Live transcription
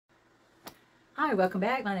Hi, welcome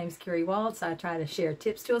back. My name is Kari Waltz. I try to share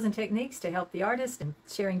tips, tools, and techniques to help the artist, and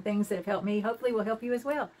sharing things that have helped me hopefully will help you as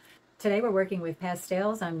well. Today we're working with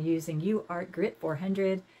pastels. I'm using UArt Grit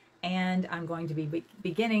 400 and I'm going to be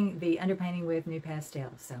beginning the underpainting with new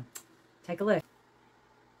pastels. So take a look.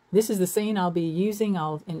 This is the scene I'll be using.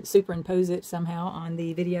 I'll superimpose it somehow on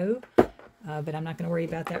the video, but I'm not going to worry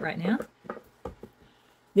about that right now.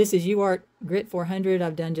 This is UArt Grit 400.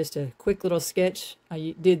 I've done just a quick little sketch.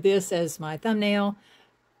 I did this as my thumbnail.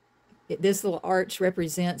 This little arch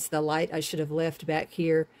represents the light I should have left back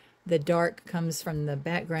here. The dark comes from the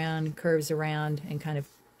background, curves around, and kind of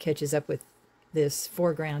catches up with this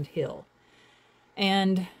foreground hill.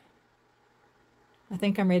 And I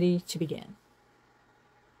think I'm ready to begin.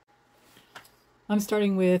 I'm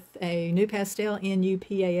starting with a new pastel,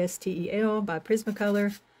 NUPASTEL by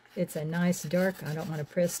Prismacolor. It's a nice dark. I don't want to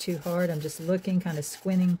press too hard. I'm just looking, kind of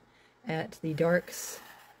squinting at the darks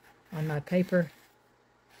on my paper.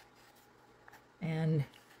 And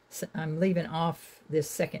so I'm leaving off this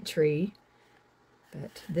second tree,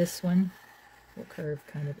 but this one will curve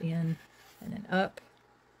kind of in and then up.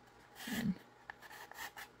 And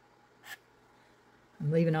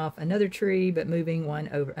I'm leaving off another tree, but moving one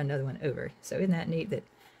over, another one over. So isn't that neat that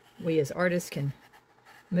we as artists can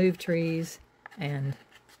move trees and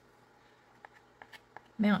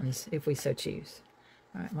mountains if we so choose.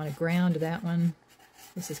 All right, I want to ground that one.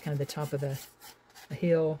 This is kind of the top of a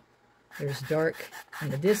hill. There's dark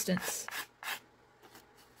in the distance.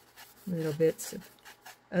 Little bits of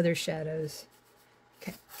other shadows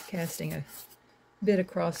casting a bit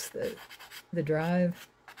across the drive.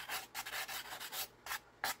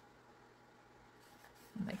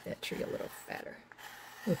 I'll make that tree a little fatter.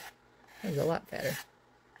 Oof, that was a lot fatter.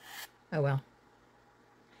 Oh well.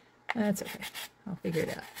 That's okay. I'll figure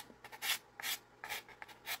it out.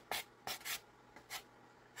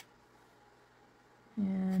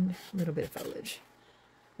 And a little bit of foliage.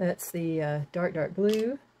 That's the dark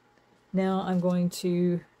blue. Now I'm going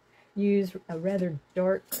to use a rather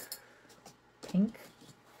dark pink,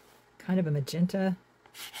 kind of a magenta,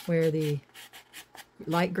 where the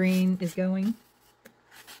light green is going.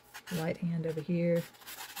 Light hand over here,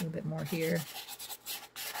 a little bit more here.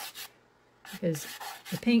 Because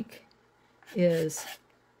the pink is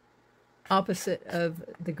opposite of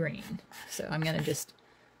the green. So I'm going to just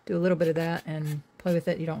do a little bit of that and play with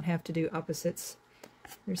it. You don't have to do opposites.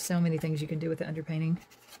 There's so many things you can do with the underpainting.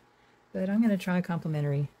 But I'm going to try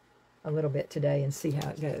complementary a little bit today and see how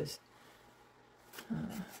it goes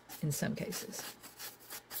in some cases.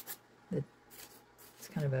 It's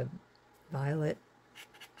kind of a violet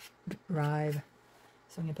vibe.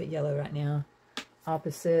 So I'm going to put yellow right now.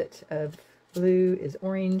 Opposite of blue is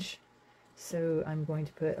orange. So I'm going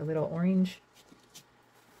to put a little orange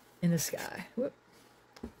in the sky. Whoop.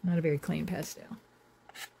 Not a very clean pastel.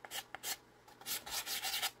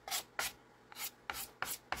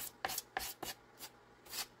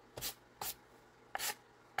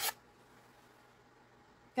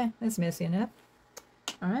 Okay, that's messy enough.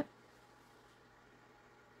 All right.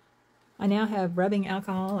 I now have rubbing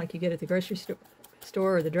alcohol like you get at the grocery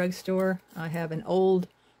store or the drugstore. I have an old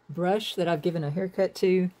brush that I've given a haircut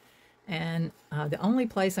to. And the only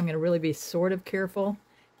place I'm going to really be sort of careful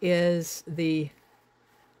is the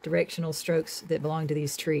directional strokes that belong to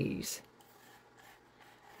these trees.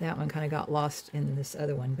 That one kind of got lost in this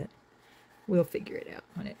other one, but we'll figure it out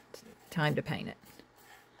when it's time to paint it.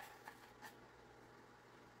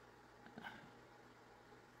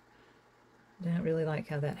 Don't really like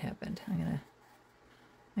how that happened. I'm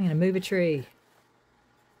gonna move a tree.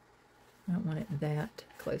 I don't want it that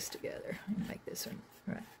close together. I'm gonna make this one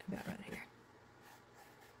about right here.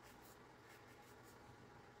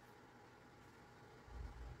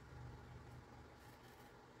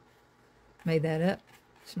 Made that up.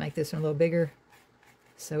 Just make this one a little bigger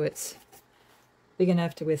so it's big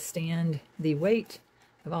enough to withstand the weight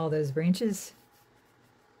of all those branches.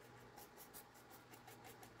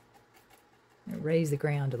 Raise the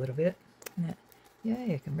ground a little bit. Yeah,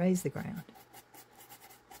 you can raise the ground.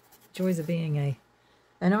 Joys of being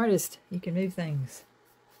an artist. You can move things.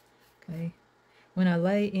 Okay. When I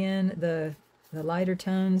lay in the lighter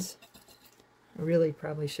tones, I really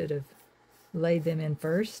probably should have laid them in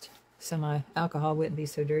first so my alcohol wouldn't be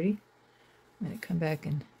so dirty. I'm going to come back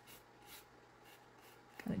and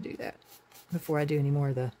kind of do that before I do any more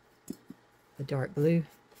of the dark blue.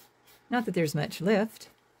 Not that there's much left.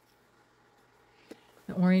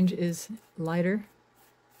 The orange is lighter.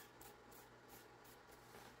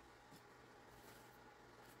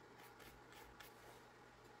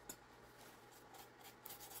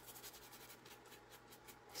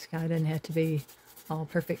 Sky doesn't have to be all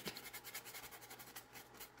perfect.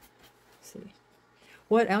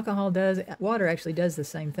 what alcohol does, water actually does the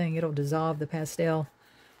same thing. It'll dissolve the pastel,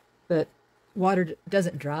 but water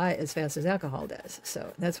doesn't dry as fast as alcohol does.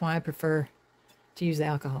 So that's why I prefer to use the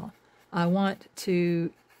alcohol. I want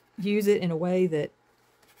to use it in a way that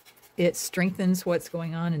it strengthens what's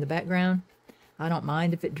going on in the background. I don't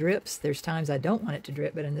mind if it drips. There's times I don't want it to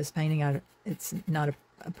drip, but in this painting, it's not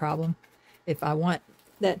a problem. If I want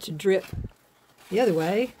that to drip the other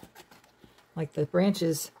way, like the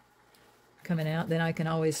branches coming out, then I can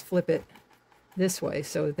always flip it this way.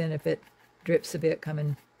 So then if it drips a bit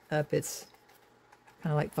coming up, it's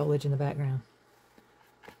kind of like foliage in the background.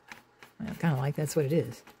 Well, kind of like that's what it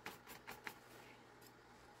is.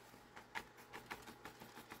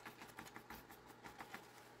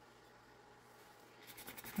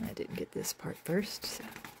 I didn't get this part first, so.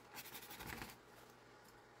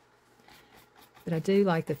 But I do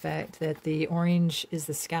like the fact that the orange is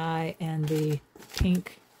the sky and the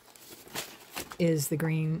pink is the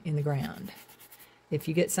green in the ground. If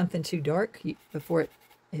you get something too dark, before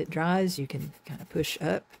it dries, you can kind of push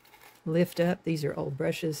up, lift up. These are old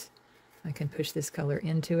brushes. I can push this color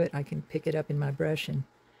into it. I can pick it up in my brush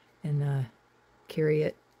and carry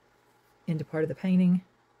it into part of the painting.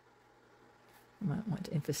 I might want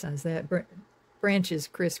to emphasize that. Branches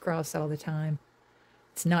crisscross all the time.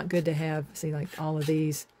 It's not good to have, see, like all of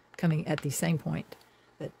these coming at the same point.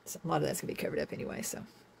 But a lot of that's going to be covered up anyway, so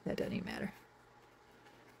that doesn't even matter.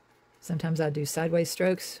 Sometimes I do sideways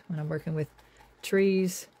strokes when I'm working with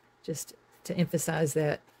trees, just to emphasize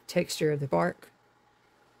that texture of the bark.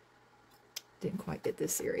 Didn't quite get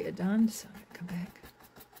this area done, so I'm going to come back.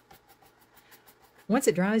 Once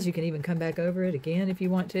it dries, you can even come back over it again if you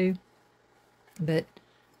want to. But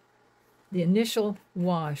the initial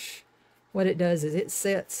wash, what it does is it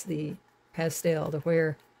sets the pastel to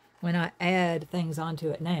where when I add things onto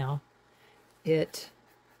it now,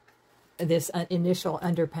 this initial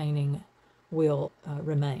underpainting will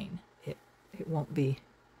remain. It won't be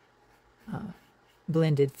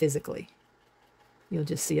blended physically. You'll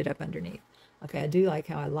just see it up underneath. Okay, I do like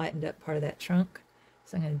how I lightened up part of that trunk,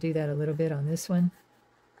 so I'm going to do that a little bit on this one.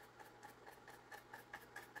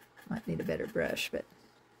 Might need a better brush, but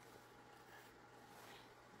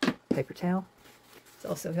paper towel is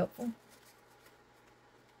also helpful.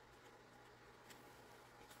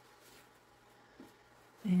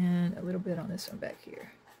 And a little bit on this one back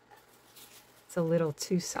here. It's a little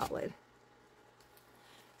too solid.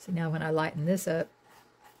 So now when I lighten this up,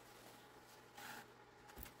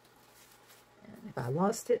 and if I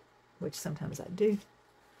lost it, which sometimes I do,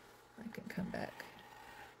 I can come back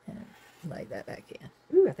and lay that back in.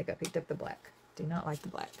 Ooh, I think I picked up the black. Do not like the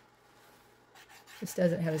black. This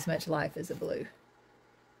doesn't have as much life as the blue.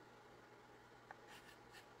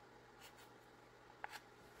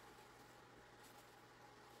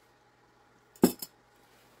 So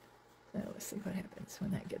let's see what happens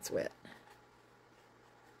when that gets wet.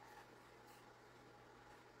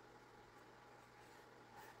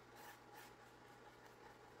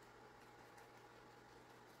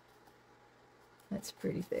 That's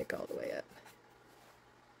pretty thick all the way up.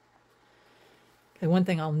 Okay, one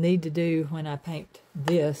thing I'll need to do when I paint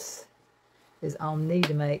this is I'll need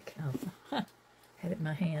to make, I had it in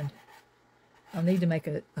my hand, I'll need to make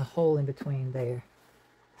a hole in between there.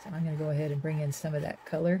 So I'm going to go ahead and bring in some of that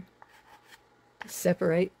color to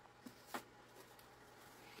separate.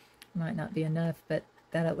 Might not be enough, but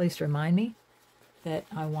that at least remind me that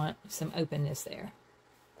I want some openness there.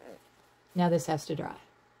 Now this has to dry.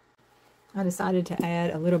 I decided to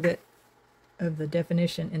add a little bit of the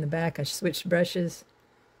definition in the back. I switched brushes.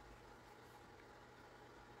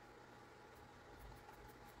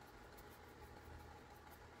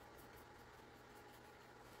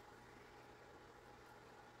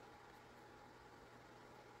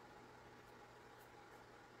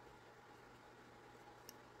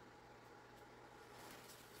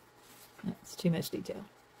 That's too much detail.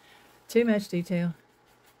 Too much detail.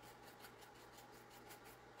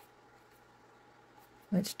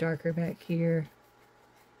 Much darker back here.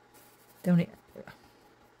 Don't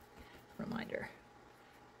reminder.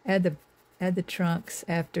 Add the trunks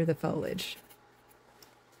after the foliage.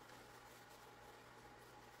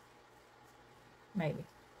 Maybe.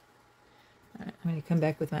 All right, I'm going to come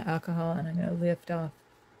back with my alcohol and I'm going to lift off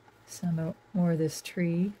some more of this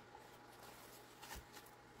tree.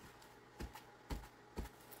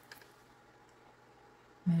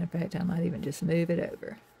 Matter of fact, I might even just move it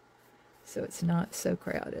over so it's not so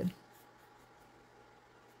crowded.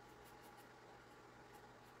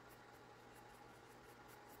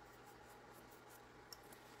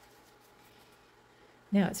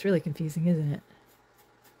 Now it's really confusing, isn't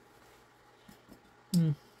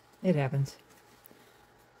it? It happens.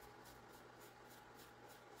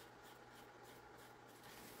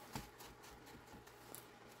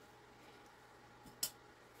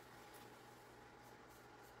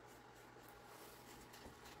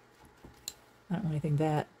 I don't want anything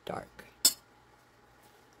that dark.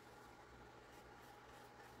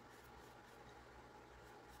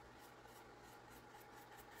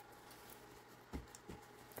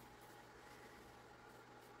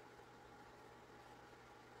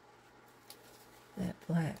 That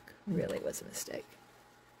black really was a mistake.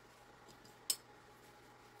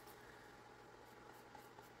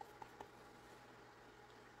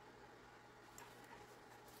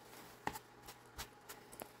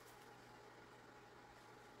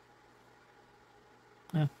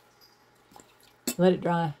 Oh. Let it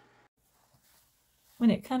dry.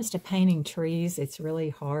 When it comes to painting trees, it's really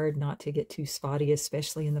hard not to get too spotty,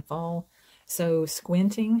 especially in the fall. So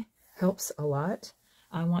squinting helps a lot.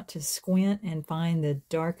 I want to squint and find the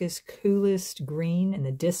darkest, coolest green in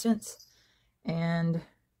the distance. And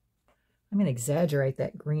I'm going to exaggerate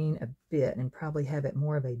that green a bit and probably have it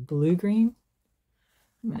more of a blue green.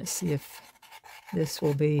 I'm going to see if this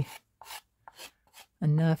will be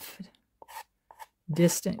enough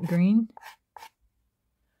distant green.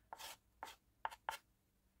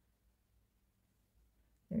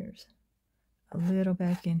 There's a little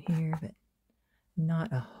back in here, but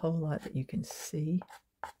not a whole lot that you can see.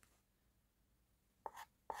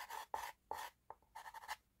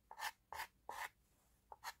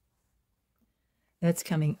 That's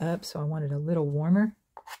coming up, so I want it a little warmer.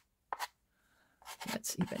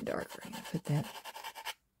 That's even darker. I'm going to put that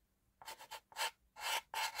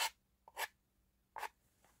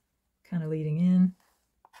kind of leading in.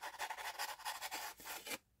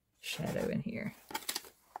 Shadow in here.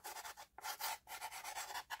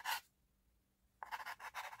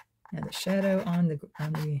 Now the shadow on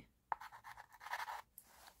the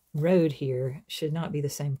road here should not be the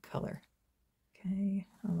same color. Okay,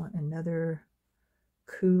 I want another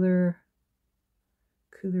cooler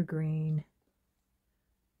green.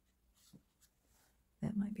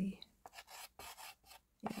 That might be,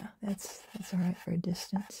 yeah, that's all right for a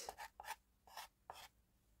distance.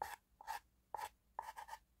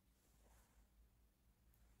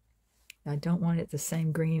 I don't want it the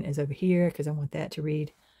same green as over here because I want that to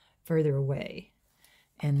read further away.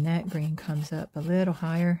 And that green comes up a little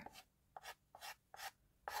higher.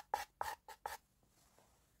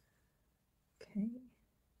 Okay.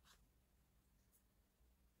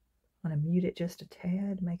 I want to mute it just a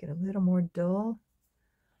tad, make it a little more dull.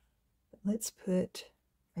 But let's put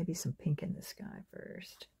maybe some pink in the sky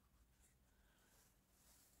first.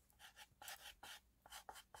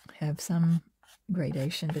 Have some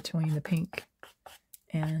gradation between the pink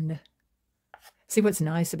and see what's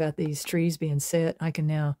nice about these trees being set. I can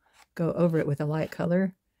now go over it with a light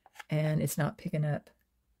color and it's not picking up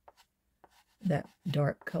that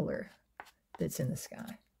dark color that's in the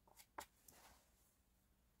sky.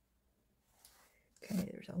 Okay,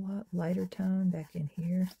 there's a lot lighter tone back in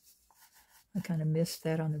here. I kind of missed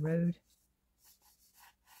that on the road.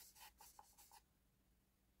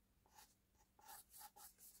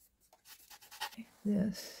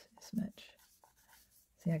 This much.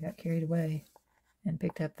 See, I got carried away and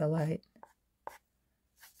picked up the light.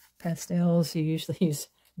 Pastels, you usually use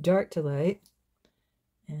dark to light,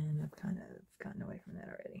 and I've kind of gotten away from that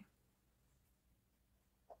already.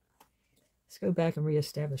 Let's go back and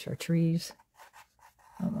reestablish our trees.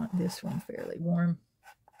 I want this one fairly warm.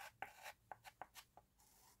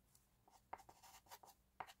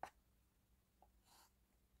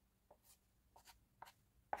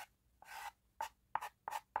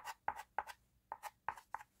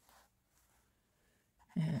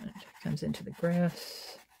 And it comes into the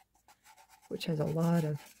grass, which has a lot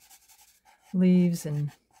of leaves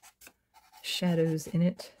and shadows in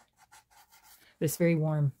it. But it's very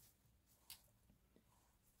warm.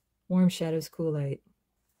 Warm shadows, cool light.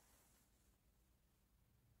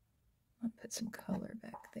 I'll put some color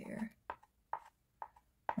back there.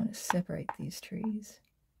 I want to separate these trees.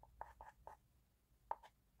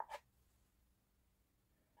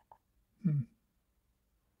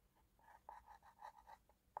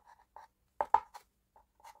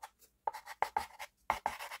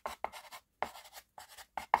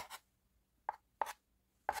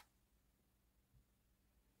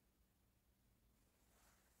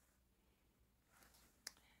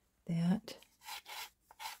 That.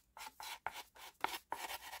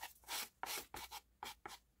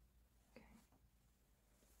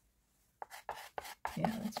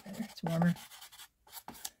 Yeah, that's better. It's warmer.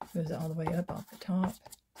 Goes all the way up off the top.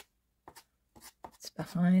 It's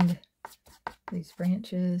behind these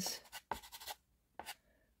branches.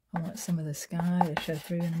 I want some of the sky to show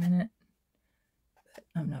through in a minute, but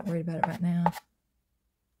I'm not worried about it right now.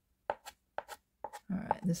 All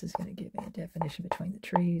right, this is going to give me a definition between the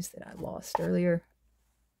trees that I lost earlier.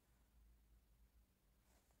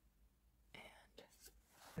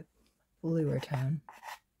 bluer tone.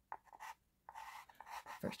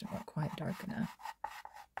 First, I'm not quite dark enough.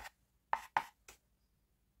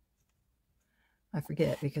 I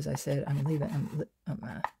forget because I said I'm leaving.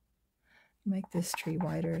 Make this tree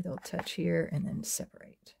wider. They'll touch here and then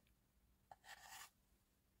separate.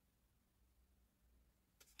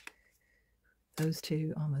 Those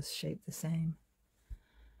two almost shape the same.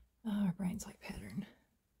 Oh, our brains like pattern.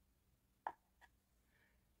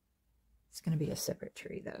 It's going to be a separate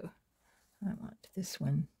tree though. I want this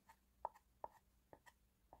one.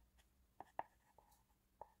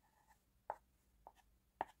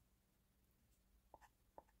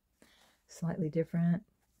 Slightly different.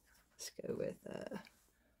 Let's go with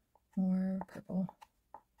more purple.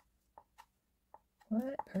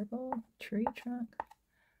 What? Purple? Tree trunk?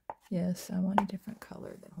 Yes, I want a different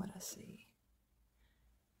color than what I see.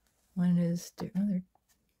 One is,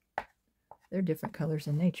 they're different colors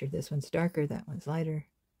in nature. This one's darker, that one's lighter.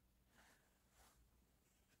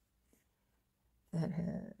 That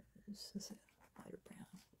has, is it lighter brown?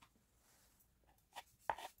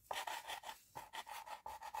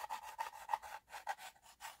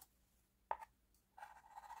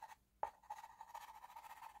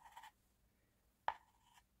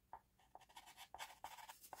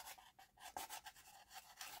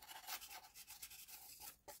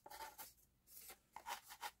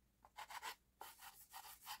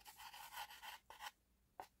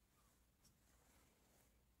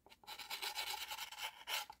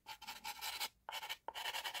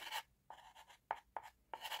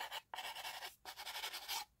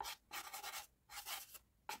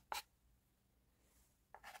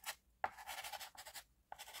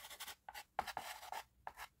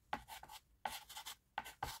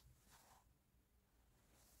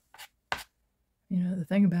 You know, the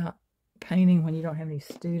thing about painting when you don't have any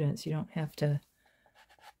students, you don't have to,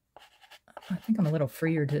 I think I'm a little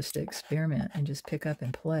freer just to experiment and just pick up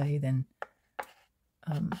and play than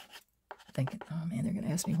thinking, oh man, they're going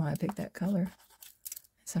to ask me why I picked that color.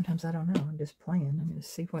 Sometimes I don't know. I'm just playing. I'm going to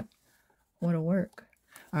see what'll work.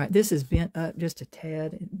 All right, this is bent up just a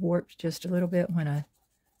tad. It warped just a little bit when I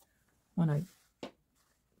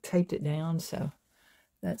taped it down, so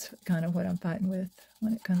that's kind of what I'm fighting with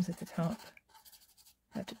when it comes at the top.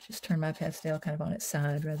 I have to just turn my pastel kind of on its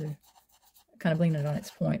side, kind of lean it on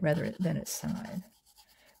its point rather than its side.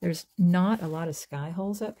 There's not a lot of sky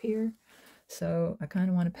holes up here, so I kind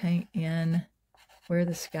of want to paint in where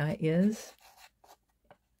the sky is.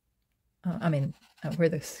 Where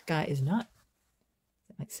the sky is not. Does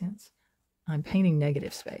that make sense? I'm painting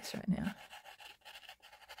negative space right now.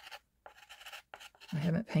 I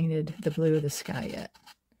haven't painted the blue of the sky yet.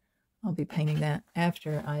 I'll be painting that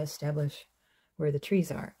after I establish where the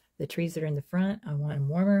trees are. The trees that are in the front, I want them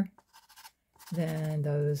warmer than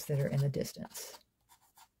those that are in the distance.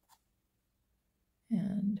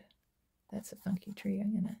 And that's a funky tree.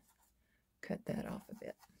 I'm going to cut that off a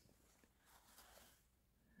bit.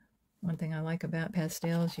 One thing I like about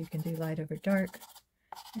pastels, you can do light over dark,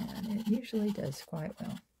 and it usually does quite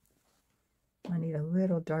well. I need a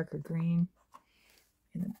little darker green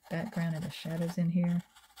in the background and the shadows in here.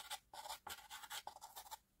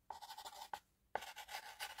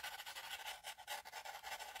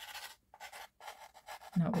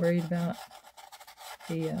 Not worried about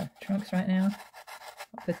the trunks right now.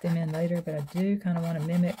 I'll put them in later, but I do kind of want to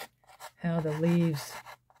mimic how the leaves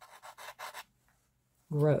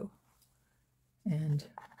grow. And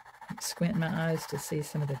I'm squinting my eyes to see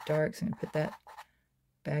some of the darks. I'm going to put that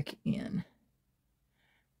back in.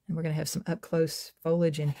 And we're going to have some up-close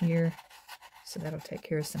foliage in here, so that'll take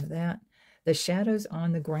care of some of that. The shadows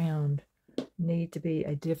on the ground need to be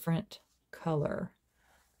a different color.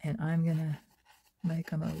 And I'm going to make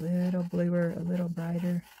them a little bluer, a little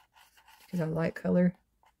brighter, because I like color.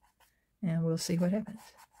 And we'll see what happens.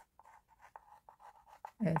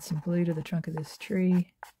 Add some blue to the trunk of this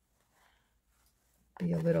tree.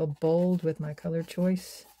 Be a little bold with my color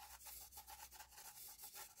choice.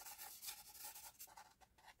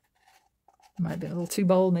 Might be a little too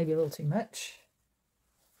bold, maybe a little too much.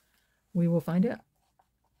 We will find out.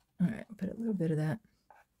 All right, put a little bit of that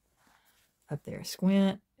up there.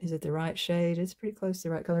 Squint. Is it the right shade? It's pretty close to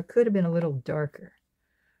the right color. Could have been a little darker.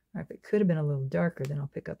 All right, if it could have been a little darker, then I'll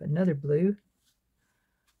pick up another blue.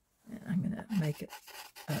 And I'm going to make it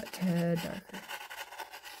a tad darker.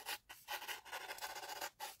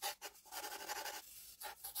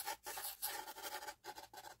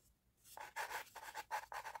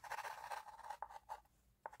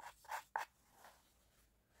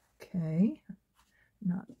 Okay,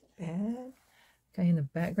 not bad. Okay, in the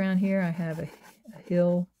background here, I have a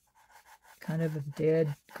hill kind of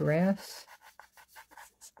dead grass.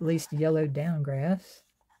 least yellowed down grass.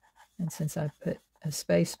 And since I put a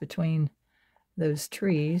space between those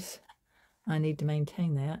trees, I need to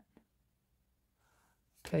maintain that.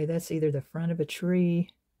 Okay, that's either the front of a tree,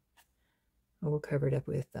 or we'll cover it up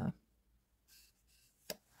with, I'll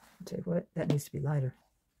tell you what, that needs to be lighter.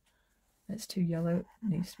 That's too yellow, it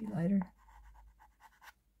needs to be lighter.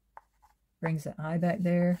 Brings the eye back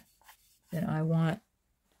there. Then I want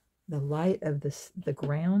the light of the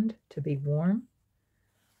ground to be warm.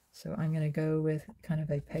 So I'm going to go with kind of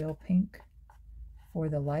a pale pink for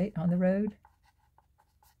the light on the road.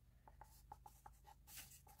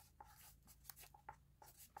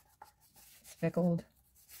 Speckled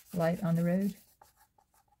light on the road.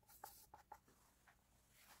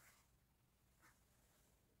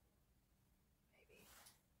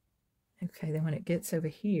 Maybe. Okay, then when it gets over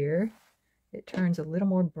here, it turns a little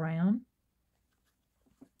more brown.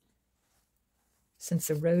 Since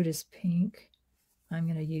the road is pink, I'm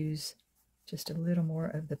going to use just a little more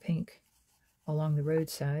of the pink along the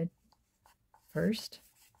roadside first.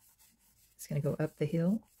 It's going to go up the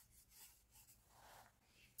hill.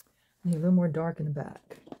 I need a little more dark in the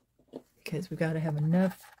back because we've got to have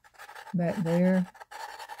enough back there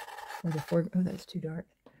for the oh, that's too dark.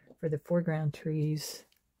 For the foreground trees,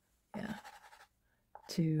 yeah,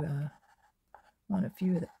 to want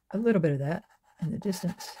a little bit of that in the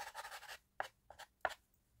distance.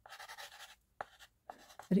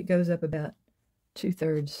 But it goes up about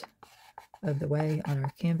 2/3 of the way on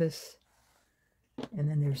our canvas. And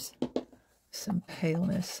then there's some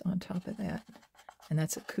paleness on top of that. And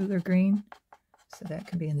that's a cooler green, so that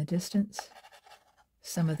can be in the distance.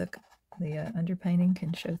 Some of the underpainting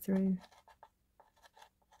can show through.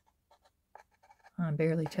 I'm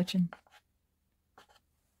barely touching.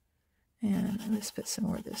 And let's put some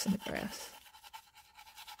more of this in the grass.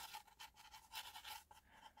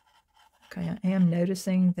 Okay, I am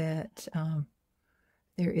noticing that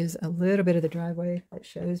there is a little bit of the driveway that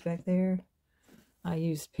shows back there. I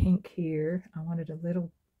used pink here. I wanted a little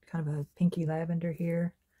kind of a pinky lavender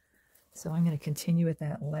here. So I'm going to continue with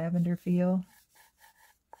that lavender feel.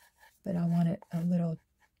 But I want it a little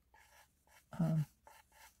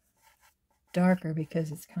darker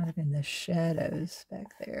because it's kind of in the shadows back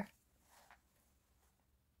there.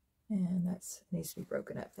 And that needs to be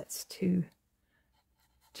broken up. That's too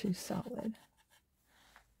solid.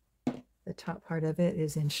 The top part of it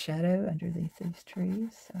is in shadow underneath these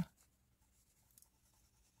trees. So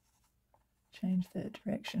change the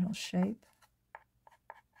directional shape.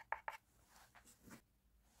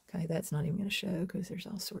 Okay, that's not even going to show because there's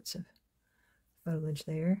all sorts of foliage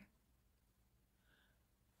there.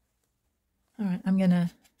 All right, I'm going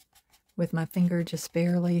to, with my finger, just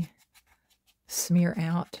barely smear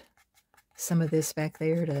out some of this back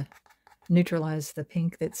there to neutralize the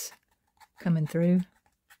pink that's coming through.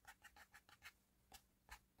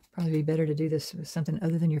 Probably be better to do this with something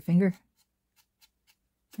other than your finger.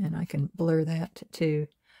 And I can blur that too.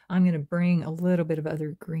 I'm going to bring a little bit of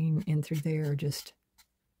other green in through there, just,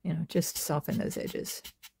 you know, just soften those edges.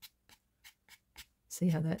 See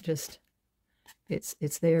how that just,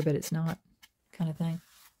 it's there, but it's not kind of thing.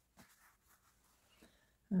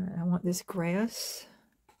 All right, I want this grass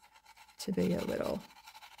to be a little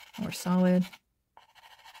more solid.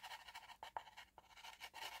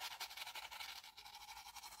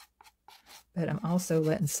 But I'm also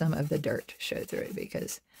letting some of the dirt show through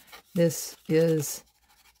because this is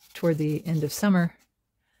toward the end of summer,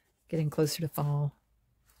 getting closer to fall.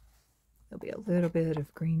 There'll be a little bit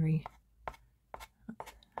of greenery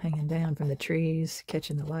hanging down from the trees,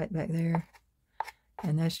 catching the light back there.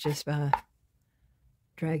 And that's just by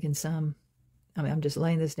dragging some. I mean, I'm just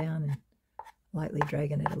laying this down and lightly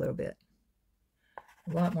dragging it a little bit.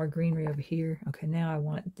 A lot more greenery over here. Okay, now I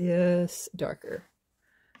want this darker.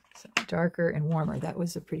 So darker and warmer. That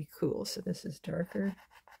was a pretty cool. So this is darker,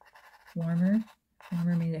 warmer.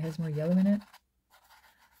 Warmer means it has more yellow in it.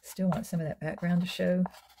 Still want some of that background to show.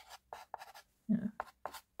 Yeah.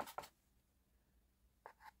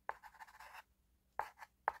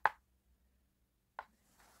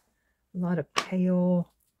 A lot of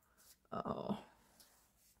pale,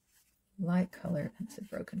 light color. That's a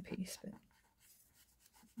broken piece, but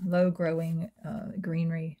low growing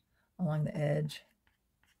greenery along the edge.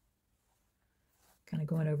 Kind of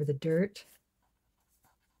going over the dirt.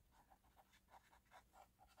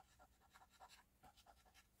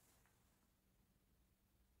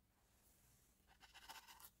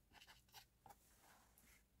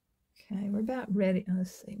 Okay, we're about ready.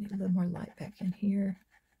 Let's see, need a little more light back in here.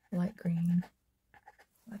 Light green.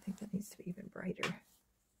 I think that needs to be even brighter.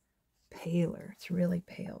 Paler. It's really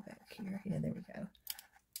pale back here. Yeah, there we go.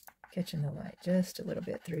 Catching the light just a little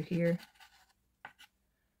bit through here.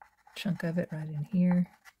 Chunk of it right in here.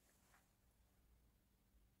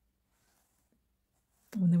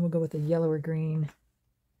 And then we'll go with a yellower green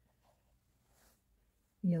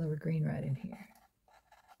right in here.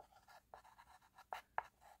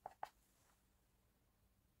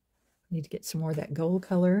 Need to get some more of that gold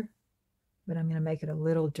color, but I'm going to make it a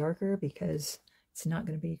little darker because it's not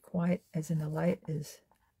going to be quite as in the light as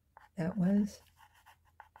that was.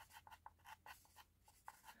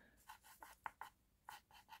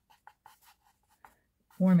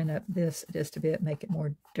 Warming up this just a bit, make it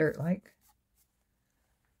more dirt-like.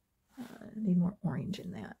 Need more orange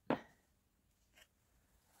in that.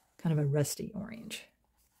 Kind of a rusty orange.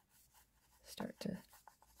 Start to,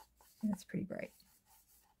 that's pretty bright.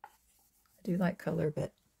 I do like color,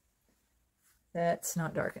 but that's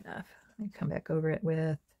not dark enough. Let me come back over it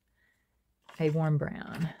with a warm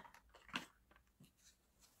brown.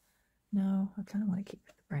 No, I kind of want to keep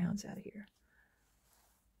the browns out of here.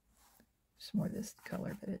 Just more of this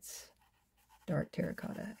color, but it's dark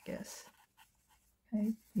terracotta, I guess.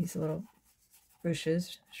 Okay, these little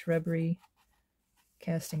bushes, shrubbery,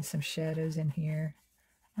 casting some shadows in here.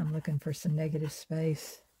 I'm looking for some negative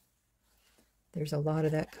space. There's a lot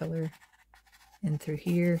of that color in through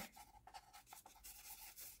here.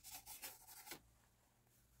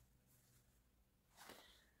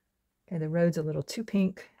 Okay, the road's a little too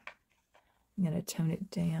pink. I'm going to tone it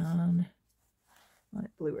down. I want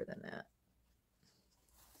it bluer than that.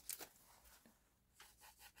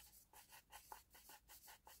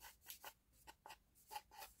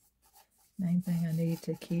 Main thing I need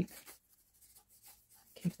to keep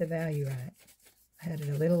the value right. I had it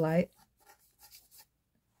a little light.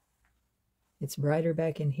 It's brighter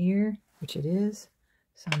back in here, which it is,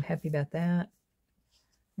 so I'm happy about that.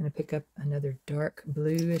 I'm going to pick up another dark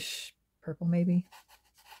bluish purple maybe.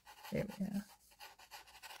 There we go.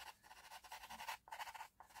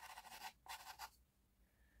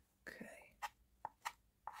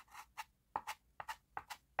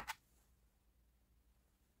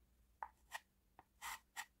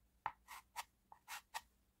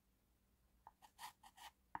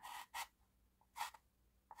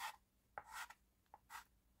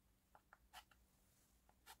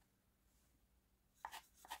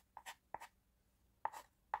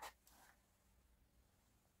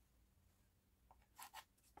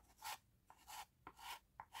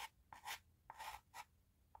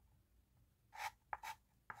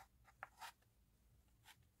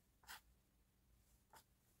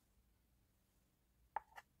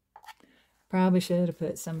 Probably should have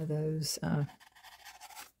put some of those,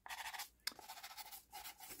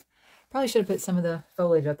 probably should have put some of the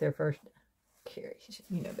foliage up there first. Kari,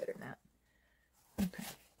 you know better than that. Okay.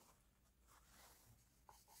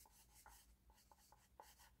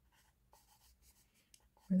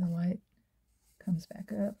 Where the light comes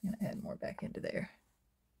back up, I'm going to add more back into there.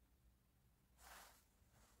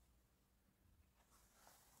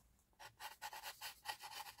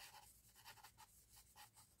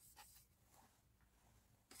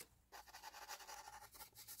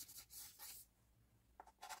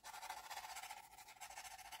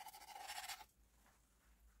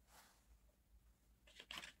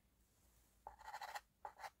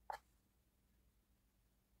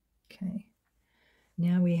 Okay,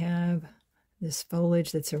 now we have this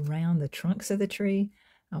foliage that's around the trunks of the tree.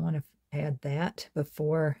 I want to add that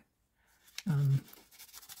before I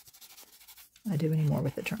do any more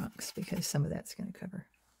with the trunks, because some of that's going to cover.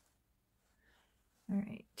 All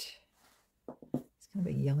right, it's going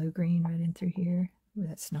to be yellow-green right in through here. Ooh,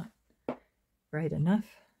 that's not bright enough.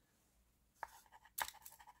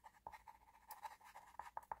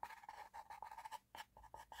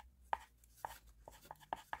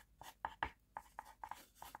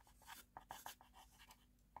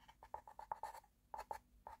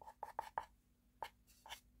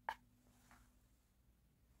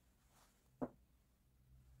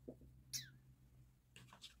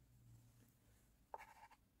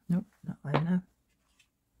 Nope, not light enough.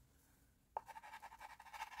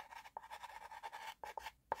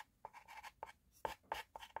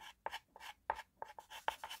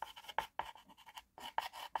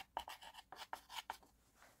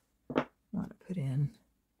 I want to put in,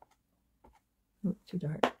 ooh, too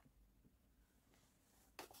dark.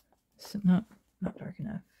 So, no, not dark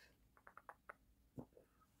enough.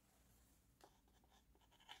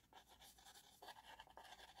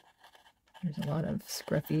 There's a lot of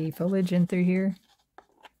scruffy foliage in through here.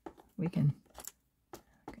 We can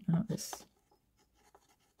come out this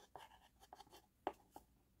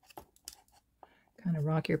kind of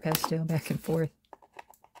rock your pastel back and forth.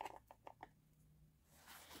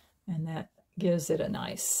 gives it a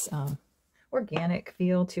nice organic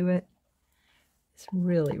feel to it. It's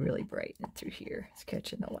really, really bright through here. It's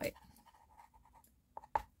catching the light.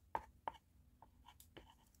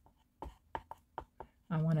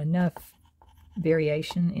 I want enough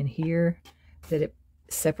variation in here that it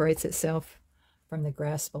separates itself from the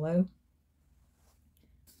grass below.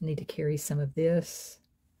 I need to carry some of this.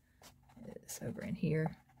 It's over in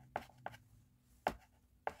here.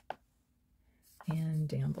 And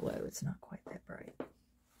down below, it's not quite that bright,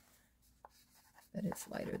 but it's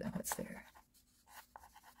lighter than what's there.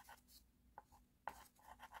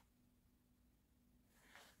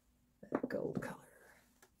 That gold color.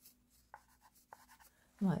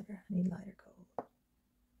 Lighter, I need lighter gold.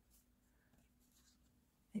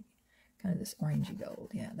 Maybe kind of this orangey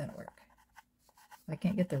gold. Yeah, that'll work. If I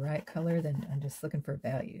can't get the right color, then I'm just looking for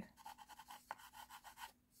value.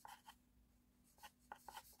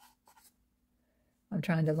 I'm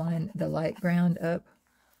trying to line the light ground up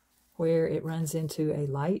where it runs into a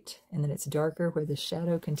light, and then it's darker where the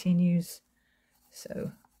shadow continues.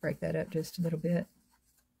 So break that up just a little bit.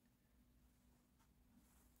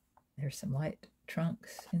 There's some light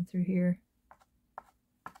trunks in through here.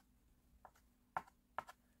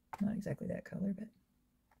 Not exactly that color, but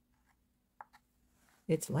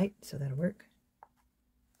it's light, so that'll work.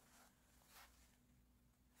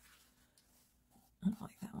 I don't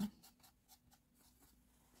like that one.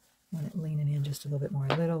 I want it leaning in just a little bit more,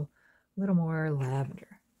 a little more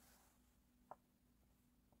lavender.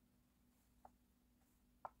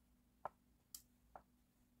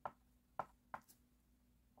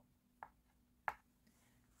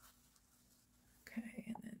 Okay,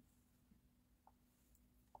 and then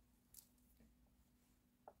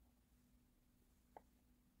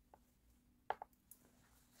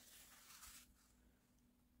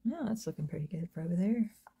no, that's looking pretty good for over there.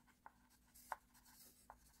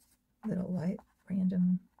 Little light,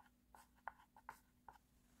 random.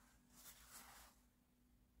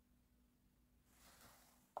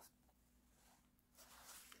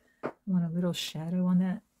 Want a little shadow on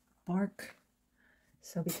that bark.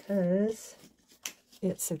 So because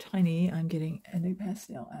it's so tiny, I'm getting a new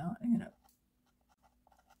pastel out. I'm gonna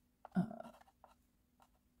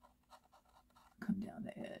come down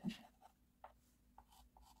the edge.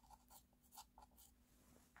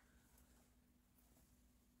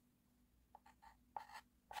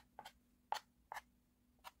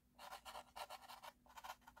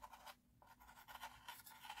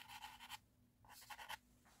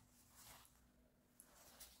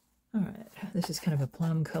 All right, this is kind of a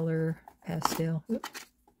plum color pastel. Oops.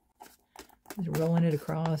 Just rolling it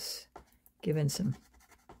across, giving some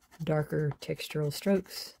darker textural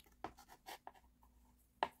strokes.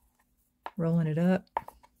 Rolling it up.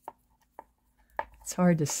 It's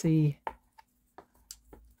hard to see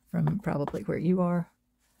from probably where you are.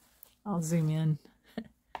 I'll zoom in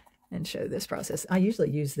and show this process. I usually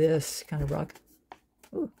use this kind of rock.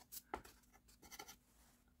 Ooh.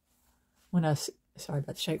 Sorry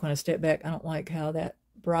about the shake. When I step back, I don't like how that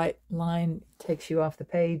bright line takes you off the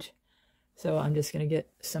page. So I'm just going to get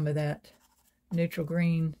some of that neutral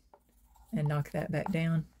green and knock that back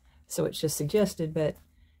down. So it's just suggested, but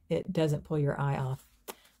it doesn't pull your eye off.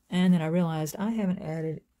 And then I realized I haven't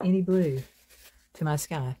added any blue to my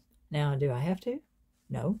sky. Now, do I have to?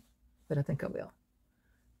 No, but I think I will.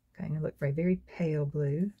 Okay, I'm going to look for a very pale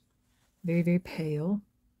blue. Very, very pale.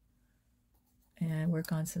 And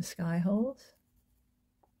work on some sky holes.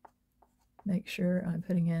 Make sure I'm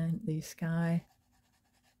putting in the sky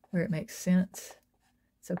where it makes sense.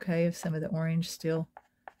 It's okay if some of the orange still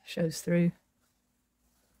shows through.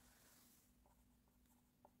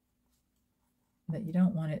 But you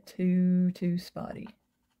don't want it too spotty.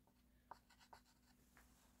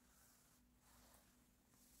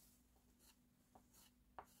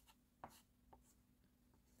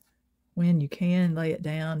 When you can, lay it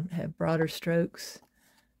down, have broader strokes.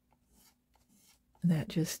 That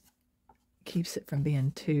just keeps it from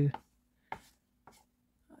being too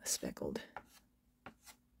speckled.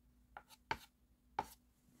 I'm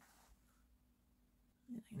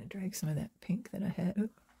going to drag some of that pink that I had. Ooh,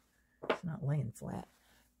 it's not laying flat.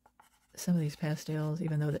 Some of these pastels,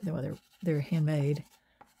 even though they're handmade,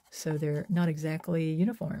 so they're not exactly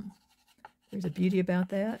uniform. There's a beauty about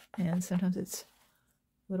that, and sometimes it's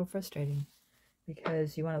a little frustrating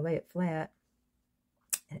because you want to lay it flat,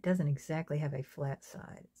 and it doesn't exactly have a flat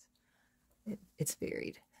side. It's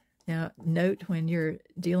varied. Now, note when you're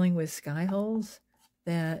dealing with sky holes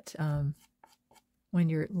that when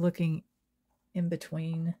you're looking in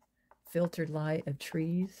between filtered light of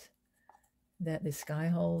trees, that the sky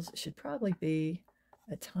holes should probably be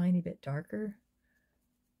a tiny bit darker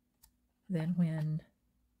than when,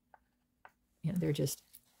 you know, they're just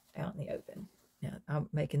out in the open. Now, I'm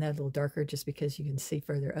making that a little darker just because you can see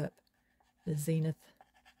further up the zenith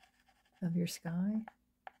of your sky.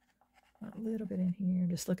 A little bit in here,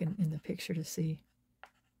 just looking in the picture to see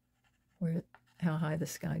how high the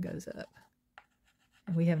sky goes up.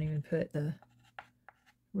 And we haven't even put the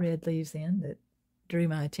red leaves in that drew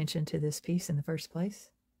my attention to this piece in the first place.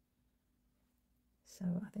 So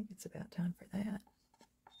I think it's about time for that.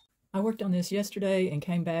 I worked on this yesterday and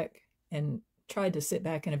came back and tried to sit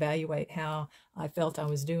back and evaluate how I felt I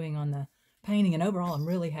was doing on the painting, and overall I'm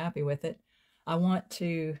really happy with it. I want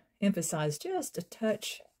to emphasize just a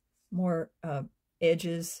touch more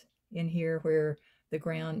edges in here where the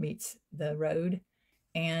ground meets the road,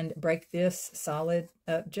 and break this solid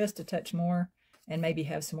up just a touch more, and maybe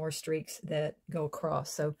have some more streaks that go across.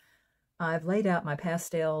 So I've laid out my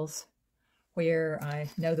pastels where I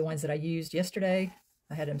know the ones that I used yesterday.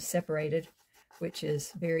 I had them separated, which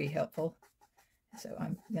is very helpful. So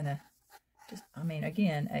I'm gonna just, I mean,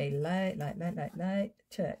 again, a light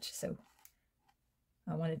touch. So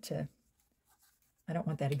I wanted to, I don't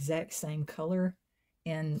want that exact same color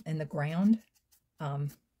in the ground. I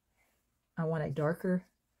want a darker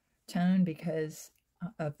tone because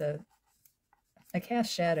of a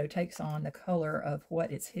cast shadow takes on the color of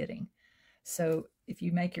what it's hitting. So if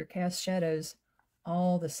you make your cast shadows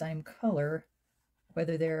all the same color,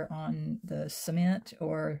 whether they're on the cement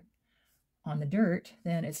or on the dirt,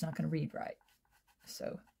 then it's not going to read right.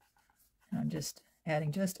 So I'm just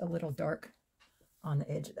adding just a little dark on the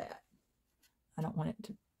edge of that. I don't want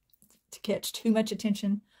it to catch too much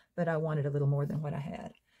attention, but I wanted a little more than what I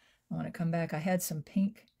had. I want to come back. I had some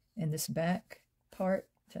pink in this back part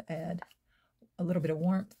to add a little bit of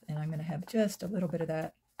warmth, and I'm going to have just a little bit of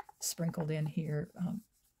that sprinkled in here,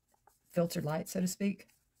 filtered light, so to speak.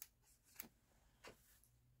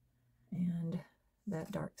 And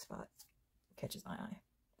that dark spot catches my eye.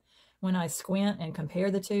 When I squint and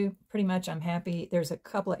compare the two, pretty much I'm happy. There's a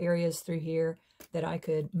couple of areas through here that I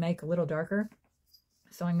could make a little darker.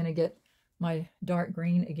 So I'm going to get my dark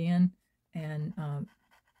green again, and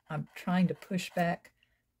I'm trying to push back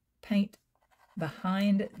paint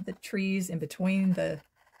behind the trees in between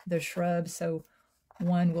the shrubs, so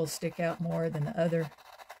one will stick out more than the other.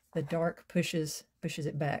 The dark pushes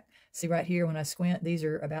it back. See right here when I squint, these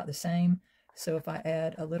are about the same. So if I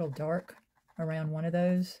add a little dark around one of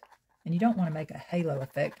those, and you don't want to make a halo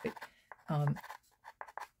effect,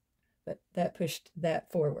 but that pushed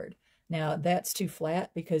that forward. Now that's too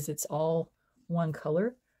flat because it's all one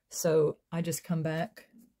color. So I just come back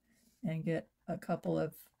and get a couple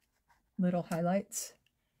of little highlights,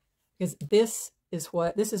 because this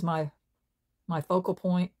is my focal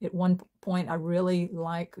point. At one point I really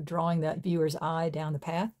like drawing that viewer's eye down the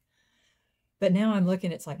path, but now I'm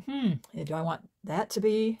looking, it's like, do I want that to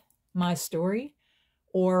be my story,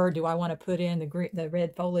 or do I want to put in the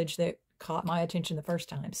red foliage that caught my attention the first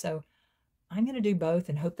time? So I'm going to do both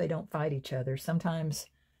and hope they don't fight each other. Sometimes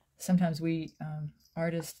we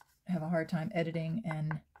artists have a hard time editing,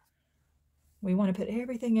 and we want to put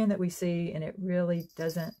everything in that we see, and it really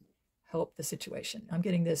doesn't help the situation. I'm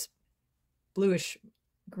getting this bluish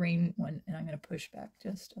green one, and I'm going to push back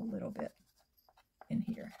just a little bit in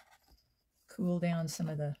here. Cool down some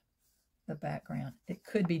of the background. It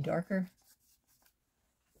could be darker.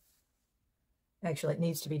 Actually, it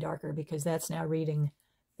needs to be darker because that's now reading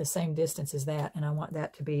the same distance as that, and I want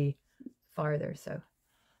that to be farther. So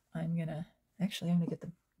I'm going to get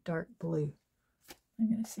the dark blue. I'm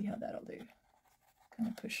going to see how that'll do. Kind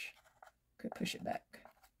of push it back.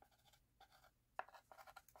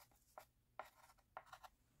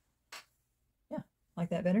 Yeah, like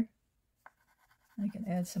that better. I can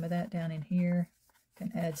add some of that down in here.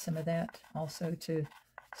 Can add some of that also to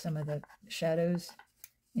some of the shadows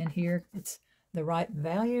in here. It's the right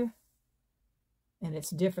value, and it's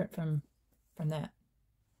different from that.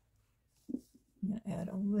 I'm going to add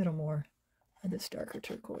a little more of this darker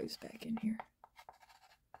turquoise back in here.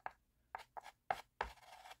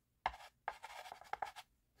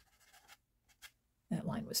 That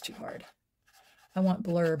line was too hard. I want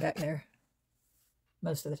blur back there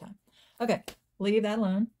most of the time. Okay, leave that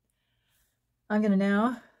alone. I'm going to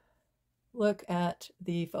now look at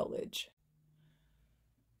the foliage.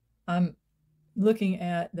 I'm looking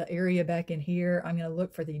at the area back in here. I'm going to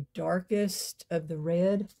look for the darkest of the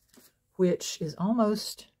red, which is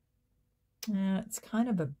almost, it's kind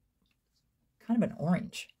of an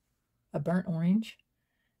orange, a burnt orange.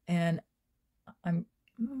 And I'm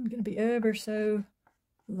going to be ever so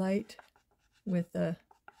light with the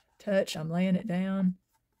touch. I'm laying it down.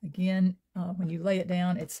 Again, when you lay it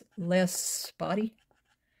down, it's less spotty,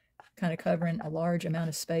 kind of covering a large amount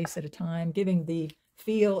of space at a time, giving the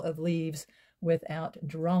feel of leaves without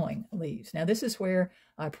drawing leaves. Now this is where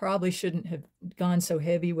I probably shouldn't have gone so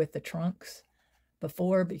heavy with the trunks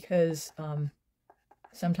before, because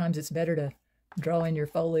sometimes it's better to draw in your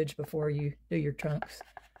foliage before you do your trunks.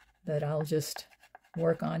 But I'll just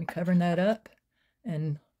work on covering that up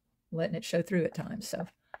and letting it show through at times. So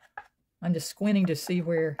I'm just squinting to see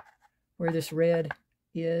where this red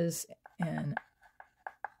is, and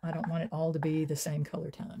I don't want it all to be the same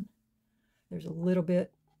color tone. There's a little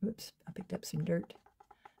bit, oops, I picked up some dirt.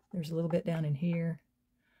 There's a little bit down in here.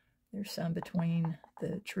 There's some between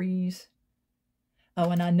the trees. Oh,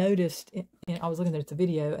 and I noticed, I was looking at the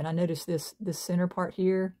video, and I noticed this center part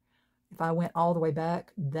here. If I went all the way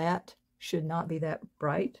back, that should not be that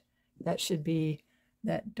bright. That should be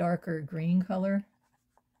that darker green color.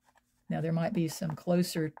 Now there might be some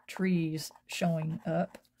closer trees showing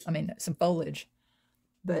up. I mean, some foliage.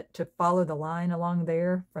 But to follow the line along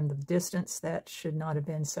there from the distance, that should not have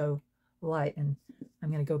been so light. And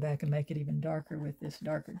I'm going to go back and make it even darker with this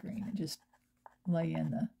darker green and just lay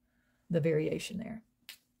in the variation there.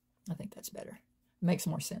 I think that's better. It makes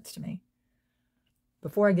more sense to me.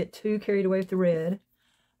 Before I get too carried away with the red,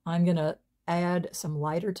 I'm going to add some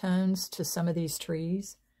lighter tones to some of these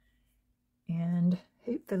trees. And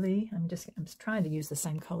hopefully, I'm trying to use the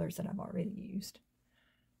same colors that I've already used.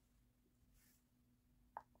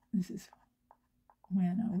 This is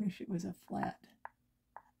when I wish it was a flat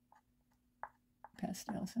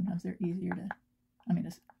pastel. Sometimes they're easier to, I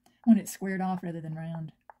mean, when it's squared off rather than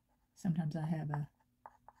round, sometimes I have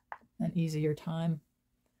an easier time.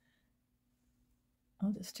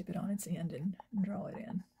 I'll just tip it on its end and draw it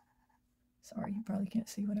in. Sorry, you probably can't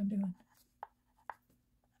see what I'm doing.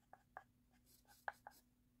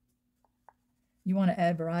 You want to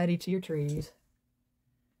add variety to your trees.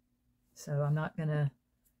 So I'm not going to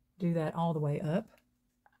do that all the way up.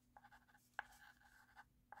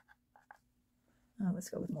 Let's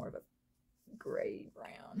go with more of a gray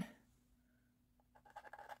brown.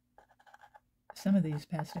 Some of these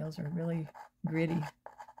pastels are really gritty,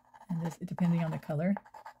 and this, depending on the color.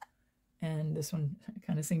 And this one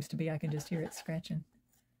kind of seems to be, I can just hear it scratching.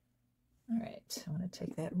 All right, I want to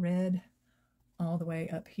take that red all the way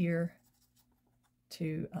up here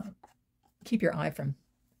to keep your eye from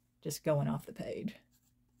just going off the page.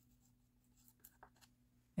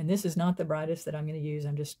 And this is not the brightest that I'm going to use.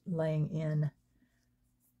 I'm just laying in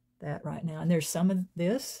that right now. And there's some of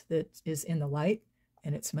this that is in the light,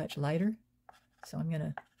 and it's much lighter. So I'm going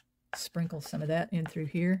to sprinkle some of that in through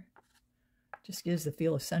here. Just gives the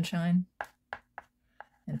feel of sunshine.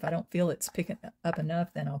 And if I don't feel it's picking up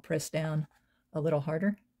enough, then I'll press down a little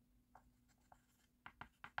harder.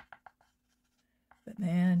 But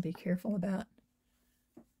man, be careful about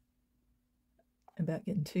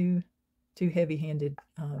getting too heavy-handed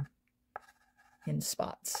in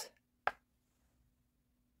spots.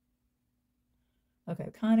 Okay,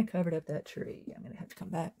 I've kind of covered up that tree. I'm going to have to come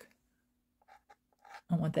back.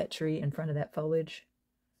 I want that tree in front of that foliage.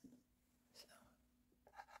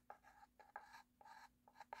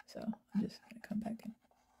 So I'm just going to come back and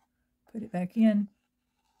put it back in.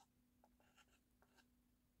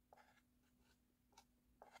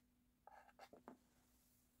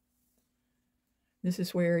 This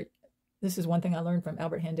is one thing I learned from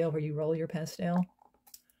Albert Handel, where you roll your pastel.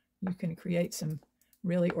 You can create some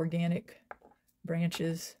really organic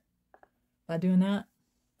branches by doing that.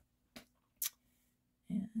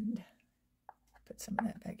 And put some of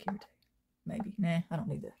that back here too. Maybe. Nah, I don't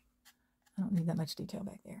need that much detail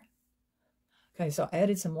back there. Okay, so I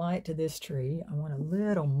added some light to this tree. I want a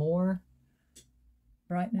little more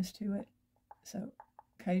brightness to it. So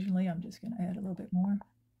occasionally I'm just going to add a little bit more.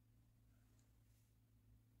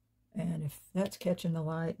 And if that's catching the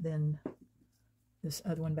light, then this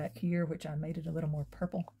other one back here, which I made it a little more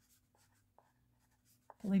purple.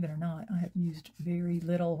 Believe it or not, I have used very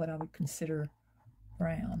little what I would consider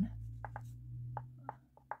brown.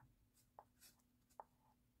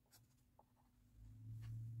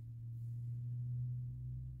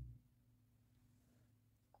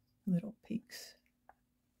 Little peaks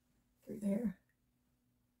through there.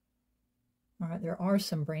 All right, there are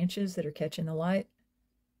some branches that are catching the light,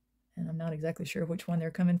 and I'm not exactly sure which one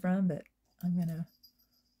they're coming from, but I'm going to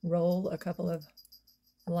roll a couple of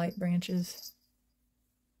light branches.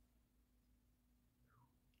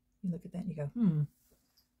 You look at that and you go,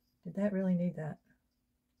 did that really need that?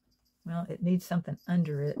 Well, it needs something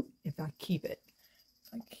under it if I keep it.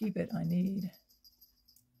 If I keep it, I need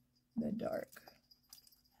the dark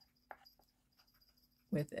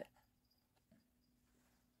with it.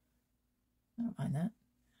 I don't mind that.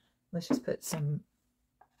 Let's just put some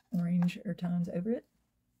orange tones over it.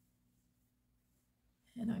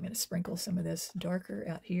 And I'm going to sprinkle some of this darker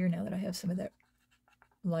out here now that I have some of that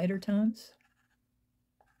lighter tones.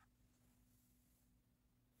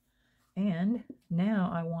 And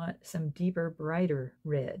now I want some deeper, brighter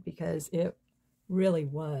red because it really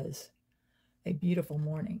was a beautiful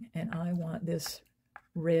morning. And I want this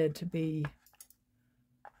red to be,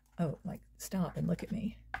 oh, like stop and look at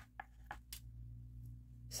me.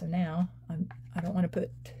 So now I don't want to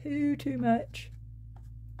put too much.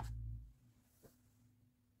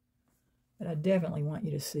 But I definitely want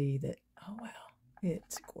you to see that, oh wow,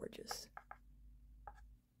 it's gorgeous.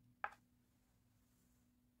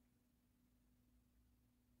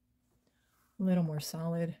 A little more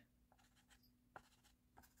solid.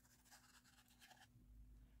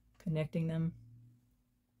 Connecting them.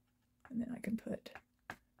 And then I can put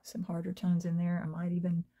some harder tones in there. I might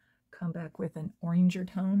even come back with an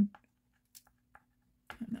oranger tone.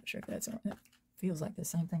 I'm not sure if that feels like the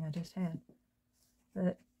same thing I just had.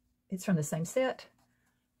 But it's from the same set,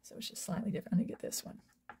 so it's just slightly different. I'm going to get this one.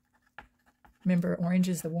 Remember, orange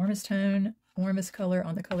is the warmest tone, warmest color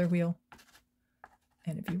on the color wheel.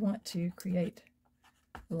 And if you want to create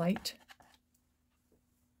light,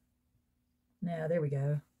 now there we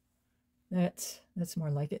go. That's more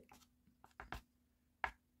like it.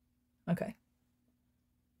 Okay.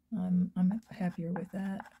 I'm happier with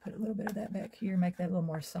that. Put a little bit of that back here, make that a little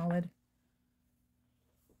more solid.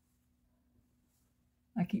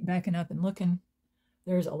 I keep backing up and looking.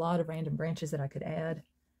 There's a lot of random branches that I could add.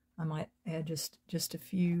 I might add just a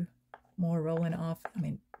few more rolling off. I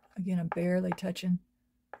mean, again, I'm barely touching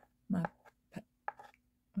my,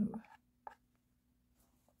 ooh.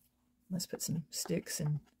 Let's put some sticks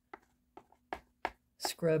and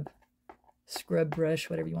scrub brush,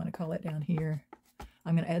 whatever you want to call it, down here.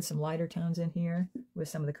 I'm going to add some lighter tones in here with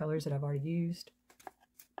some of the colors that I've already used.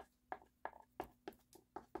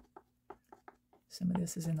 Some of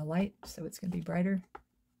this is in the light, so it's going to be brighter.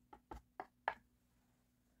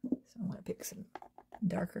 So I want to pick some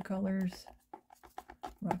darker colors,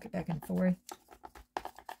 rock it back and forth.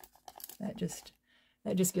 That just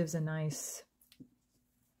gives a nice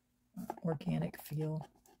organic feel.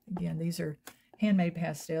 Again, these are handmade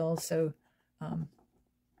pastels, so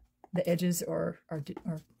the edges are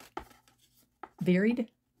varied,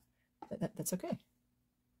 but that's okay.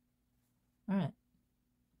 All right.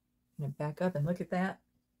 I'm going to back up and look at that.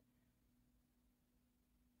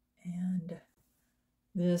 And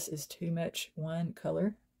this is too much one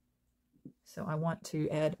color. So I want to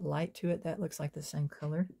add light to it. That looks like the same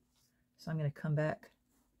color. So I'm going to come back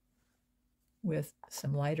with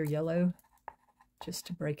some lighter yellow just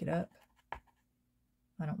to break it up.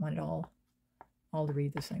 I don't want it all to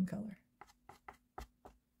read the same color.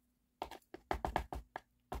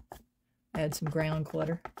 Add some ground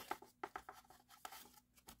clutter.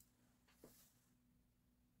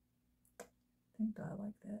 I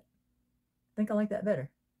think I like that better.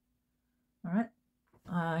 All right.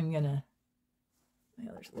 I'm gonna,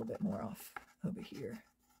 well, there's a little bit more off over here.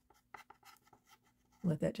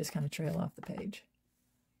 Let that just kind of trail off the page.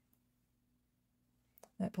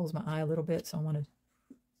 That pulls my eye a little bit, so I want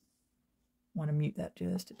to mute that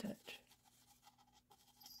just a touch.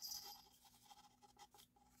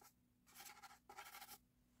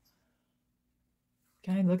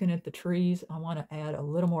 Okay, looking at the trees, I want to add a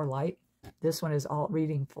little more light. This one is all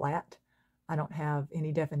reading flat. I don't have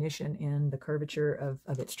any definition in the curvature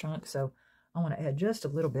of its trunk, so I want to add just a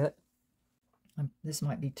little bit. This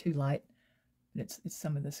might be too light, but it's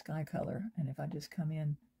some of the sky color, and if I just come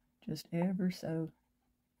in just ever so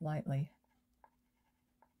lightly,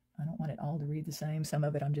 I don't want it all to read the same. Some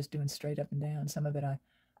of it I'm just doing straight up and down. Some of it I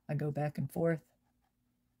go back and forth.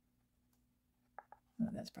 Oh,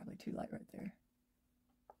 that's probably too light right there.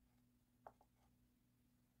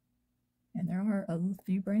 And there are a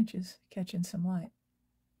few branches catching some light.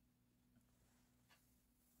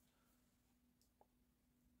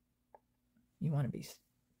 You want to be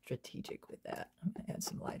strategic with that. I'm going to add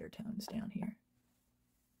some lighter tones down here.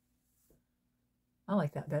 I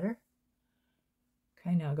like that better.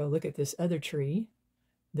 Okay, now go look at this other tree.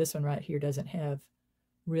 This one right here doesn't have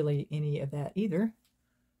really any of that either.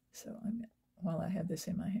 So while I have this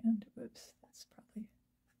in my hand, whoops, that's probably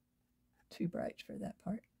too bright for that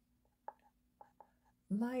part.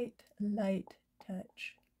 Light, light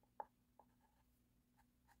touch.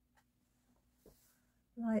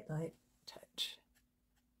 Light, light touch.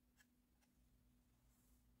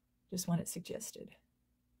 Just want it suggested.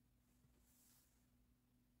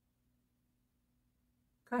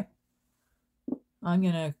 Okay. I'm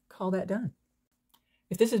going to call that done.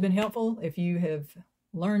 If this has been helpful, if you have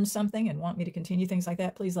learned something and want me to continue things like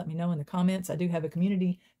that, please let me know in the comments. I do have a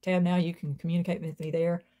community tab now. You can communicate with me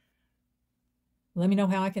there. Let me know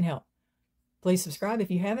how I can help. Please subscribe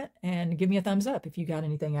if you haven't, and give me a thumbs up if you got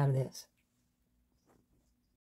anything out of this.